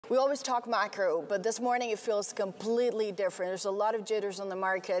We always talk macro, but this morning it feels completely different. There's a lot of jitters on the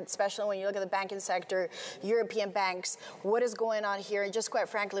market, especially when you look at the banking sector, European banks. What is going on here? And just quite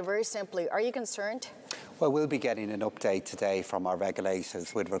frankly, very simply, are you concerned? Well, we'll be getting an update today from our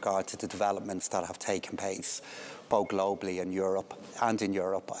regulators with regard to the developments that have taken place both globally in Europe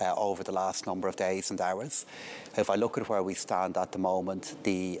over the last number of days and hours. If I look at where we stand at the moment,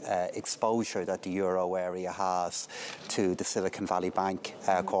 the exposure that the euro area has to the Silicon Valley Bank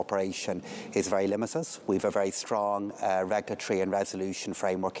Corporation is very limited. We have a very strong regulatory and resolution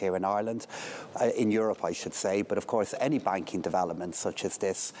framework here in Ireland, in Europe I should say, but of course any banking development such as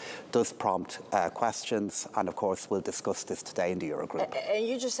this does prompt questions, and of course we'll discuss this today in the Eurogroup. And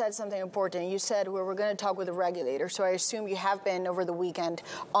you just said something important. You said we're going to talk with the regulator, so I assume you have been over the weekend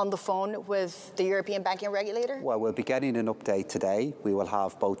on the phone with the European banking regulator? Well, we'll be getting an update today. We will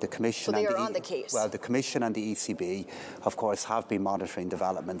have both the Commission and the case. Well, the Commission and the ECB, of course, have been monitoring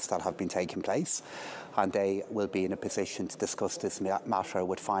developments that have been taking place, and they will be in a position to discuss this matter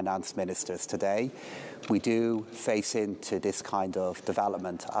with finance ministers today. We do face into this kind of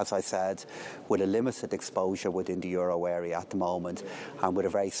development, as I said, with a limited exposure within the euro area at the moment, and with a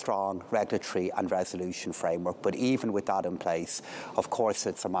very strong regulatory and resolution framework. But even with that in place, of course,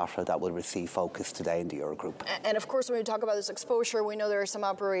 it's a matter that will receive focus today in the Eurogroup. And of course, when we talk about this exposure, we know there are some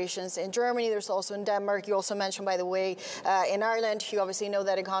operations in Germany. There's also in Denmark. You also mentioned, by the way, in Ireland. You obviously know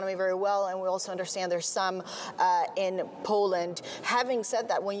that economy very well, and we also understand there's some in Poland. Having said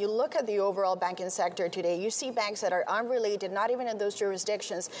that, when you look at the overall banking sector today, you see banks that are unrelated, not even in those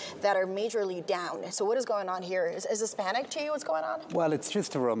jurisdictions, that are majorly down. So what is going on here? Is this panic to you? What's going on? Well, it's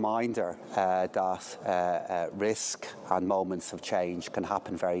just a reminder that risk and moments of change can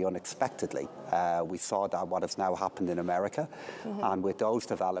happen very unexpectedly. We saw that what has now happened in America, and with those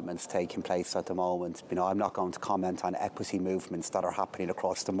developments taking place at the moment, I'm not going to comment on equity movements that are happening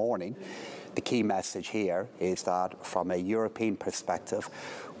across the morning. The key message here is that from a European perspective,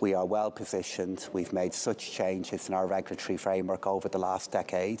 we are well positioned. We've made such changes in our regulatory framework over the last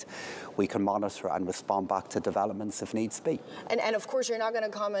decade. We can monitor and respond back to developments if needs be. And of course, you're not going to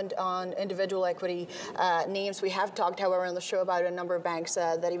comment on individual equity names. We have talked, however, on the show about a number of banks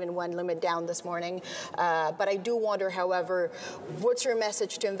that even went limit down this morning. But I do wonder, however, what's your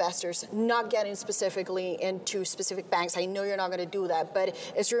message to investors? Not getting specifically into specific banks. I know you're not going to do that, but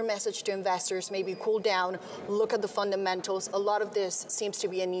is your message to investors maybe cool down, look at the fundamentals? A lot of this seems to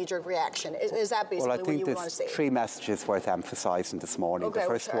be a knee-jerk reaction. Is that basically what you want to say? Well, I think there's three messages worth emphasising this morning. Okay, the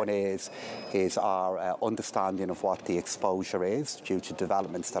first one is our understanding of what the exposure is due to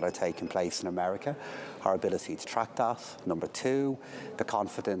developments that are taking place in America, our ability to track that. Number two, the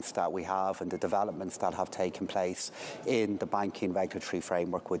confidence that we have in the developments that have taken place in the banking regulatory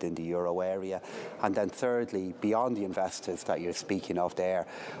framework within the euro area. And then thirdly, beyond the investors that you're speaking of there,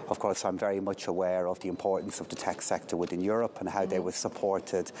 of course, I'm very much aware of the importance of the tech sector within Europe and how they were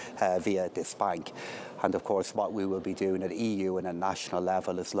supported via this bank. And of course, what we will be doing at EU and at national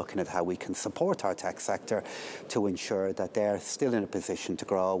level is looking at how we can support our tech sector to ensure that they're still in a position to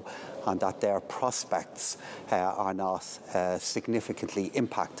grow and that their prospects are not significantly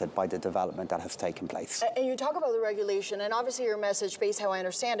impacted by the development that has taken place. And you talk about the regulation, and obviously your message, based how I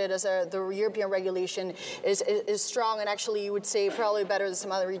understand it, is the European regulation is strong, and actually you would say probably better than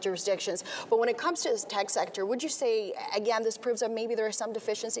some other jurisdictions. But when it comes to the tech sector, would you say, again, this proves that maybe there are some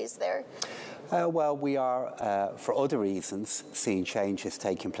deficiencies there? Well, we are, for other reasons, seeing changes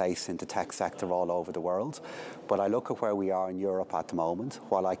taking place in the tech sector all over the world. But I look at where we are in Europe at the moment.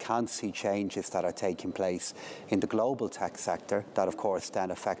 While I can see changes that are taking place in the global tech sector that, of course,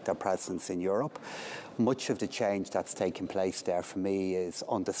 then affect our presence in Europe, much of the change that's taking place there for me is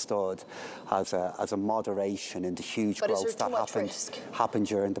understood as a moderation in the huge growth that happened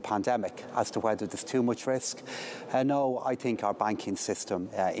during the pandemic. As to whether there's too much risk, no, I think our banking system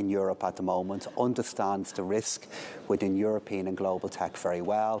in Europe at the moment understands the risk within European and global tech very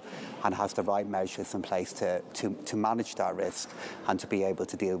well and has the right measures in place to manage that risk and to be able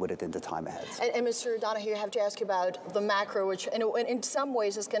to deal with it in the time ahead. And Mr. Donohoe, I have to ask you about the macro, which in some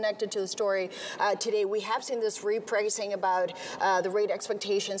ways is connected to the story today. We have seen this repricing about the rate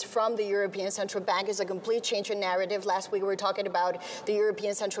expectations from the European Central Bank. Is a complete change in narrative. Last week we were talking about the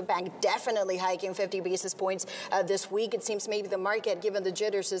European Central Bank definitely hiking 50 basis points this week. It seems maybe the market, given the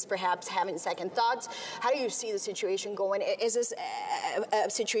jitters, is perhaps having second thoughts. How do you see the situation going? Is this a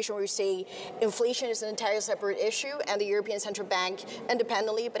situation where you say inflation is an entirely separate straightforward issue, and the European Central Bank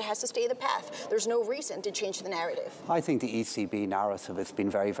independently, but has to stay the path. There's no reason to change the narrative. I think the ECB narrative has been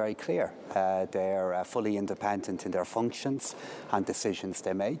very, very clear. They're fully independent in their functions and decisions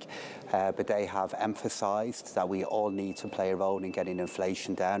they make, but they have emphasised that we all need to play a role in getting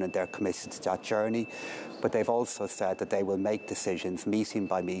inflation down, and they're committed to that journey. But they've also said that they will make decisions meeting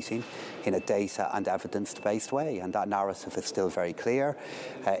by meeting in a data and evidence-based way, and that narrative is still very clear.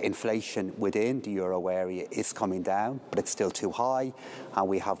 Inflation within the euro area is coming down, but it's still too high, and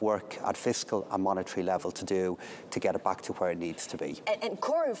we have work at fiscal and monetary level to do to get it back to where it needs to be. And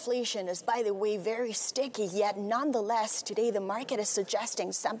core inflation is, by the way, very sticky, yet nonetheless, today the market is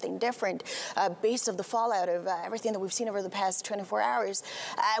suggesting something different based on the fallout of everything that we've seen over the past 24 hours.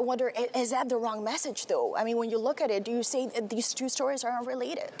 I wonder, is that the wrong message, though? I mean, when you look at it, do you say that these two stories are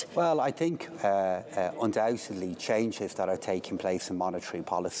unrelated? Well, I think undoubtedly changes that are taking place in monetary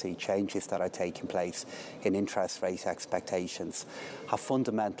policy, changes that are taking place in interest rate expectations have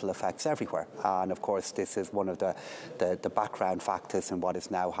fundamental effects everywhere. And of course, this is one of the background factors in what is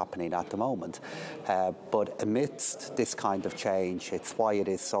now happening at the moment. But amidst this kind of change, it's why it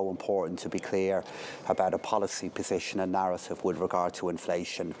is so important to be clear about a policy position and narrative with regard to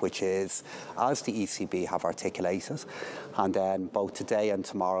inflation, which is, as the ECB have articulated, and then both today and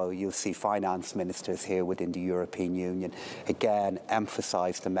tomorrow you'll see finance ministers here within the European Union again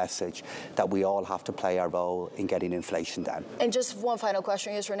emphasise the message that we all have to play our role in getting inflation down. And just one final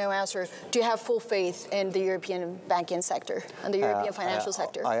question, yes or no answer. Do you have full faith in the European banking sector and the European financial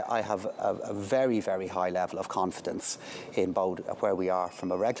sector? I have a very, very high level of confidence in both where we are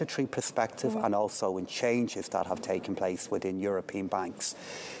from a regulatory perspective and also in changes that have taken place within European banks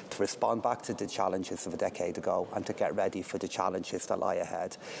to respond back to the challenges of a decade ago and to get ready for the challenges that lie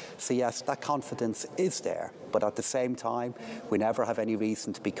ahead. So yes, that confidence is there, but at the same time, we never have any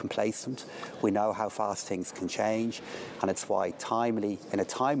reason to be complacent. We know how fast things can change, and it's why in a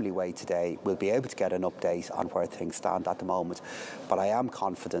timely way today, we'll be able to get an update on where things stand at the moment. But I am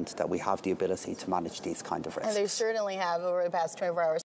confident that we have the ability to manage these kind of risks. And they certainly have over the past 24 hours.